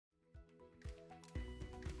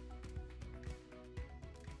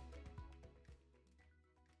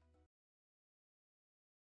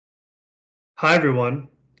Hi everyone,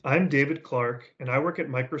 I'm David Clark and I work at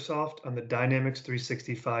Microsoft on the Dynamics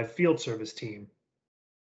 365 Field Service team.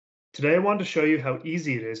 Today I want to show you how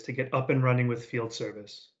easy it is to get up and running with Field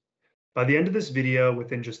Service. By the end of this video,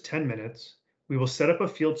 within just 10 minutes, we will set up a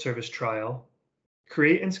Field Service trial,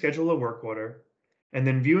 create and schedule a work order, and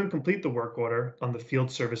then view and complete the work order on the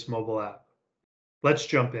Field Service mobile app. Let's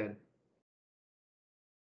jump in.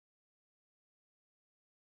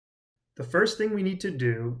 The first thing we need to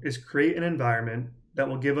do is create an environment that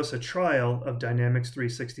will give us a trial of Dynamics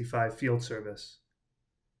 365 Field Service.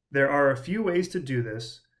 There are a few ways to do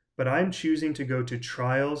this, but I'm choosing to go to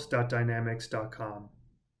trials.dynamics.com.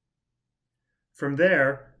 From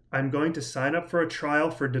there, I'm going to sign up for a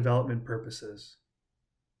trial for development purposes,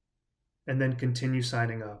 and then continue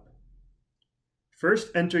signing up.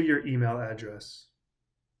 First, enter your email address.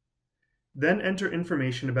 Then enter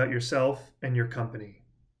information about yourself and your company.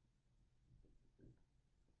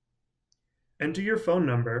 Enter your phone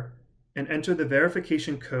number and enter the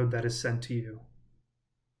verification code that is sent to you.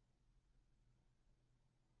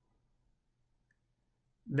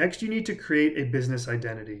 Next, you need to create a business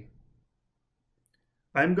identity.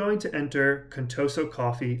 I'm going to enter Contoso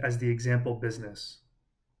Coffee as the example business.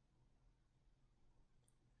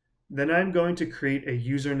 Then I'm going to create a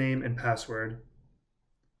username and password,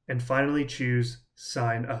 and finally choose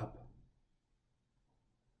Sign Up.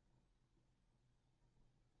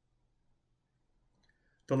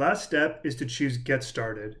 The last step is to choose Get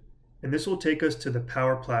Started, and this will take us to the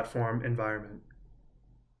Power Platform environment.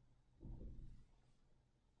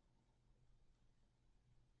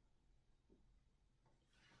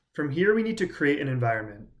 From here, we need to create an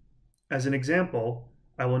environment. As an example,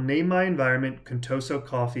 I will name my environment Contoso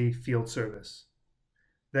Coffee Field Service.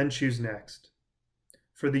 Then choose Next.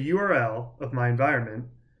 For the URL of my environment,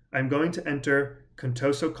 I'm going to enter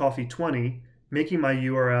Contoso Coffee 20, making my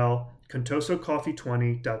URL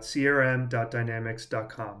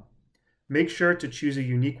contosocoffee20.crm.dynamics.com. Make sure to choose a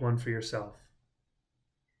unique one for yourself.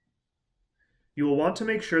 You will want to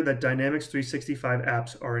make sure that Dynamics 365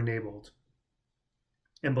 apps are enabled.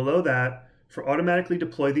 And below that, for automatically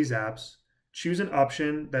deploy these apps, choose an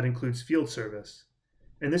option that includes field service.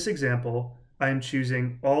 In this example, I am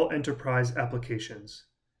choosing all enterprise applications,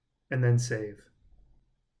 and then save.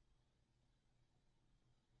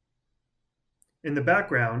 In the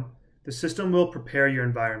background, the system will prepare your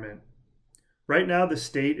environment. Right now, the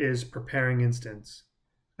state is preparing instance.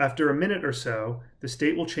 After a minute or so, the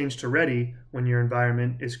state will change to ready when your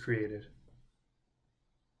environment is created.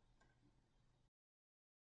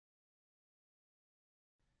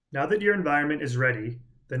 Now that your environment is ready,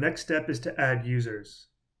 the next step is to add users.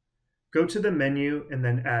 Go to the menu and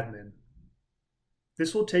then Admin.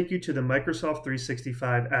 This will take you to the Microsoft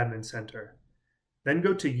 365 Admin Center. Then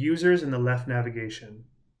go to Users in the left navigation.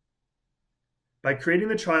 By creating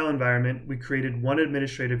the trial environment, we created one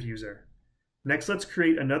administrative user. Next, let's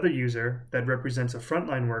create another user that represents a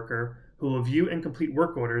frontline worker who will view and complete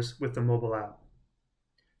work orders with the mobile app.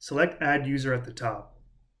 Select Add User at the top.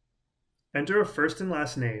 Enter a first and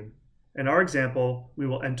last name. In our example, we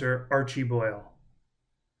will enter Archie Boyle.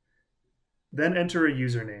 Then enter a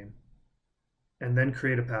username, and then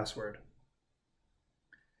create a password.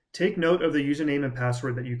 Take note of the username and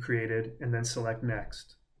password that you created, and then select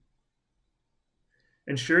Next.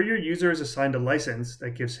 Ensure your user is assigned a license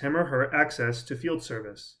that gives him or her access to field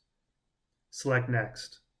service. Select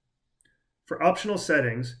Next. For optional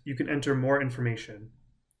settings, you can enter more information.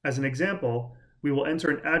 As an example, we will enter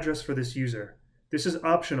an address for this user. This is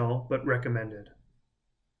optional, but recommended.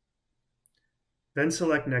 Then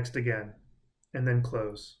select Next again, and then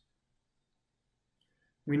close.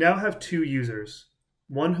 We now have two users,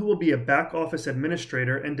 one who will be a back office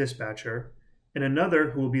administrator and dispatcher, and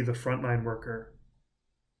another who will be the frontline worker.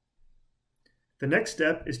 The next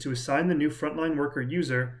step is to assign the new frontline worker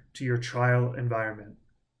user to your trial environment.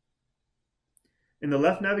 In the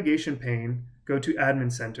left navigation pane, go to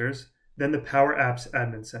Admin Centers, then the Power Apps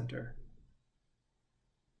Admin Center.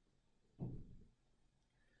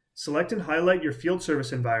 Select and highlight your field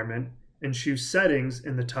service environment and choose Settings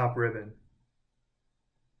in the top ribbon.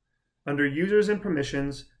 Under Users and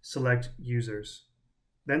Permissions, select Users.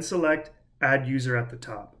 Then select Add User at the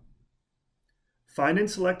top. Find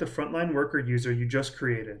and select a frontline worker user you just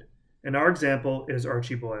created. In our example, it is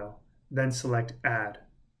Archie Boyle. Then select Add.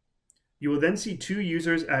 You will then see two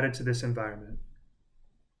users added to this environment.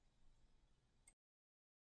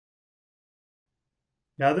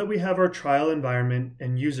 Now that we have our trial environment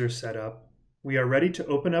and users set up, we are ready to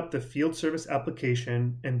open up the field service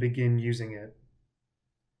application and begin using it.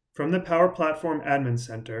 From the Power Platform Admin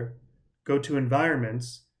Center, go to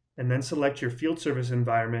Environments and then select your field service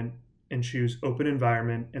environment and choose Open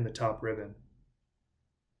Environment in the top ribbon.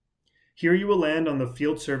 Here you will land on the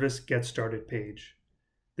Field Service Get Started page.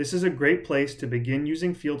 This is a great place to begin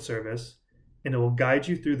using Field Service, and it will guide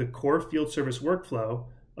you through the core Field Service workflow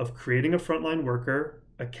of creating a frontline worker,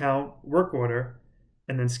 account, work order,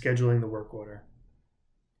 and then scheduling the work order.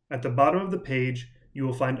 At the bottom of the page, you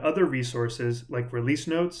will find other resources like release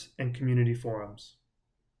notes and community forums.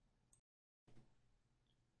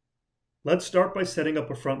 Let's start by setting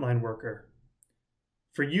up a frontline worker.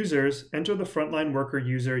 For users, enter the frontline worker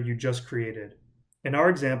user you just created. In our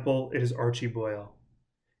example, it is Archie Boyle.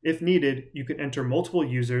 If needed, you can enter multiple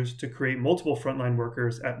users to create multiple frontline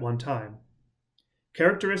workers at one time.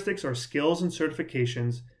 Characteristics are skills and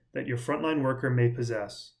certifications that your frontline worker may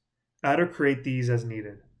possess. Add or create these as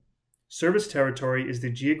needed. Service territory is the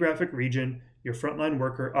geographic region your frontline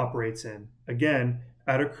worker operates in. Again,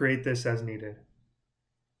 add or create this as needed.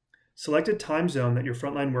 Select a time zone that your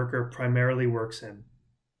frontline worker primarily works in.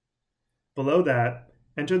 Below that,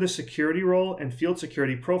 enter the security role and field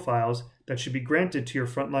security profiles that should be granted to your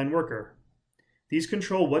frontline worker. These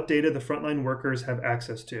control what data the frontline workers have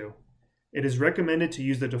access to. It is recommended to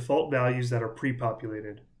use the default values that are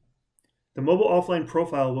pre-populated. The mobile offline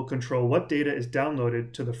profile will control what data is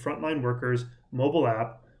downloaded to the frontline worker's mobile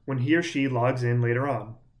app when he or she logs in later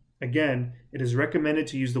on. Again, it is recommended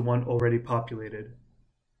to use the one already populated.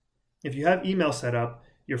 If you have email set up,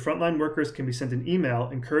 your frontline workers can be sent an email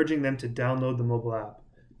encouraging them to download the mobile app.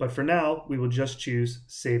 But for now, we will just choose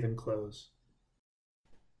Save and Close.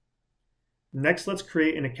 Next, let's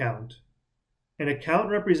create an account. An account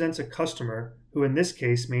represents a customer who in this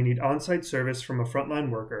case may need on-site service from a frontline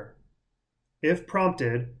worker. If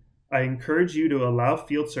prompted, I encourage you to allow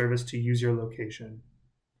field service to use your location.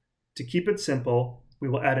 To keep it simple, we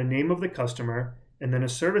will add a name of the customer and then a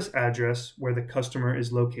service address where the customer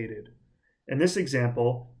is located. In this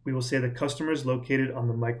example, we will say the customer is located on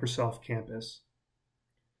the Microsoft campus.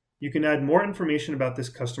 You can add more information about this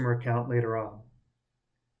customer account later on.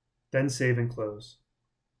 Then save and close.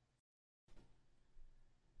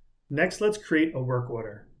 Next, let's create a work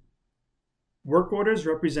order. Work orders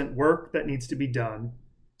represent work that needs to be done,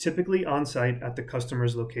 typically on-site at the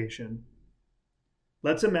customer's location.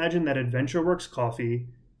 Let's imagine that AdventureWorks Coffee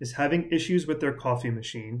is having issues with their coffee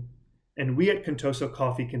machine, and we at Contoso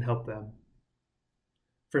Coffee can help them.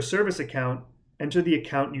 For service account, enter the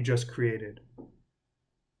account you just created.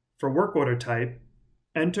 For work order type,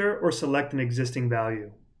 enter or select an existing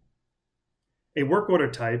value. A work order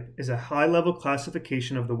type is a high-level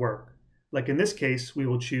classification of the work. Like in this case, we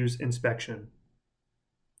will choose inspection.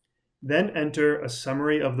 Then enter a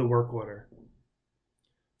summary of the work order.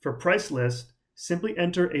 For price list, simply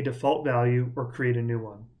enter a default value or create a new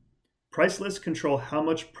one. Price lists control how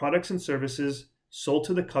much products and services sold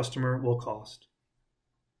to the customer will cost.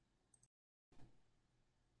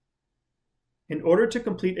 In order to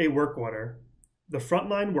complete a work order, the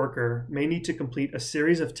frontline worker may need to complete a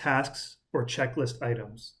series of tasks or checklist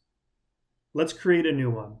items. Let's create a new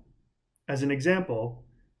one. As an example,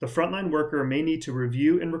 the frontline worker may need to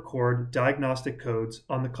review and record diagnostic codes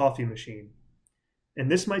on the coffee machine, and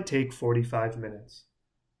this might take 45 minutes.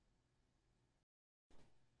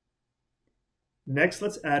 Next,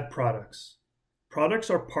 let's add products. Products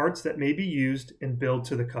are parts that may be used and billed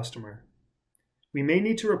to the customer. We may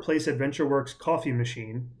need to replace AdventureWorks coffee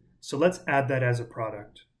machine, so let's add that as a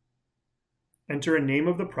product. Enter a name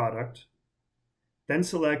of the product, then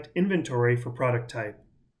select Inventory for product type.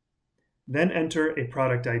 Then enter a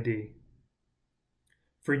product ID.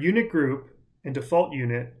 For unit group and default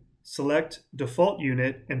unit, select default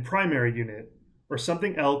unit and primary unit, or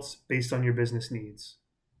something else based on your business needs.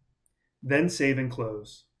 Then save and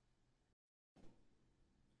close.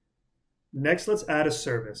 Next, let's add a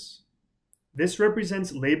service. This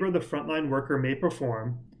represents labor the frontline worker may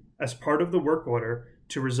perform as part of the work order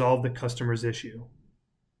to resolve the customer's issue.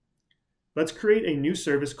 Let's create a new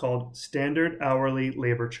service called Standard Hourly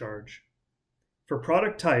Labor Charge. For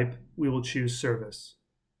product type, we will choose Service.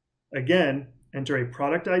 Again, enter a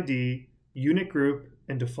product ID, unit group,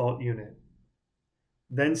 and default unit.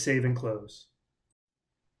 Then save and close.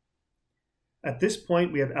 At this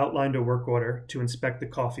point, we have outlined a work order to inspect the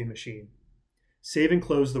coffee machine. Save and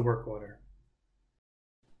close the work order.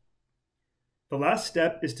 The last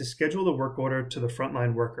step is to schedule the work order to the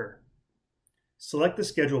frontline worker. Select the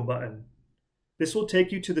Schedule button. This will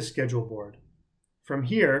take you to the schedule board. From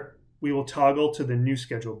here, we will toggle to the new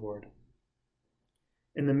schedule board.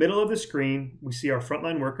 In the middle of the screen, we see our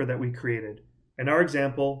frontline worker that we created. In our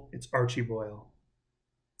example, it's Archie Boyle.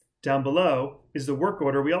 Down below is the work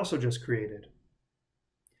order we also just created.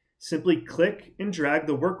 Simply click and drag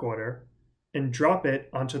the work order and drop it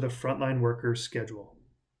onto the frontline worker's schedule.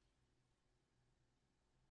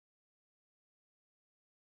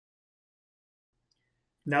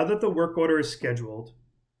 Now that the work order is scheduled,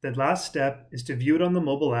 the last step is to view it on the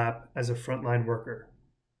mobile app as a frontline worker.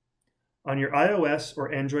 On your iOS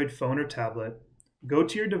or Android phone or tablet, go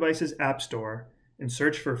to your device's App Store and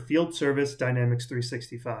search for Field Service Dynamics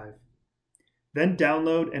 365. Then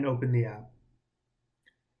download and open the app.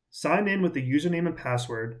 Sign in with the username and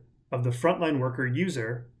password of the frontline worker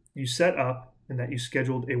user you set up and that you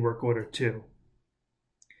scheduled a work order to.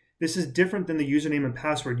 This is different than the username and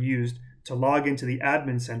password used to log into the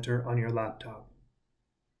admin center on your laptop.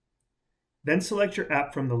 Then select your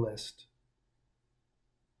app from the list.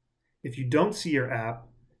 If you don't see your app,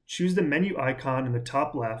 choose the menu icon in the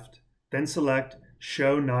top left, then select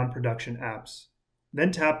Show Non-Production Apps.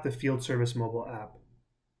 Then tap the Field Service mobile app.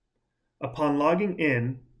 Upon logging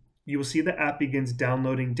in, you will see the app begins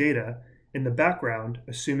downloading data in the background,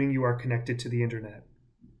 assuming you are connected to the internet.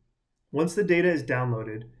 Once the data is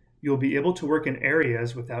downloaded, you will be able to work in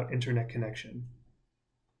areas without internet connection.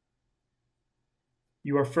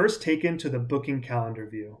 You are first taken to the booking calendar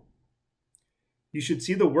view. You should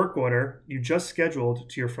see the work order you just scheduled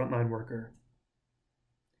to your frontline worker.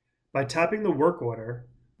 By tapping the work order,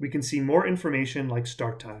 we can see more information like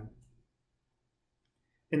start time.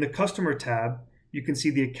 In the Customer tab, you can see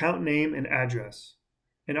the account name and address.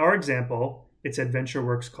 In our example, it's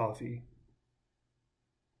AdventureWorks Coffee.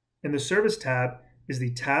 In the Service tab is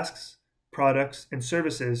the tasks, products, and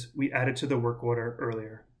services we added to the work order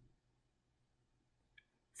earlier.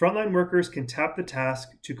 Frontline workers can tap the task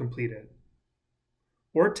to complete it,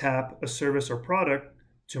 or tap a service or product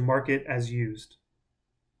to mark it as used.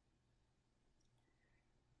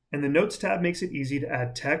 And the Notes tab makes it easy to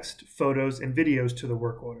add text, photos, and videos to the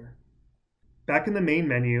work order. Back in the main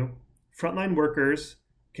menu, frontline workers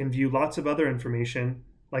can view lots of other information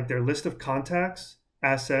like their list of contacts,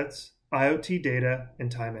 assets, IoT data,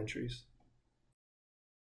 and time entries.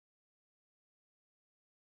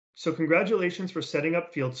 So congratulations for setting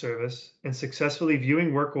up Field Service and successfully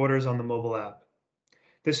viewing work orders on the mobile app.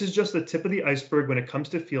 This is just the tip of the iceberg when it comes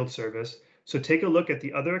to Field Service, so take a look at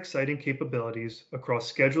the other exciting capabilities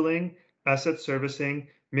across scheduling, asset servicing,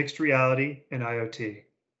 mixed reality, and IoT.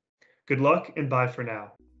 Good luck and bye for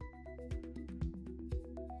now.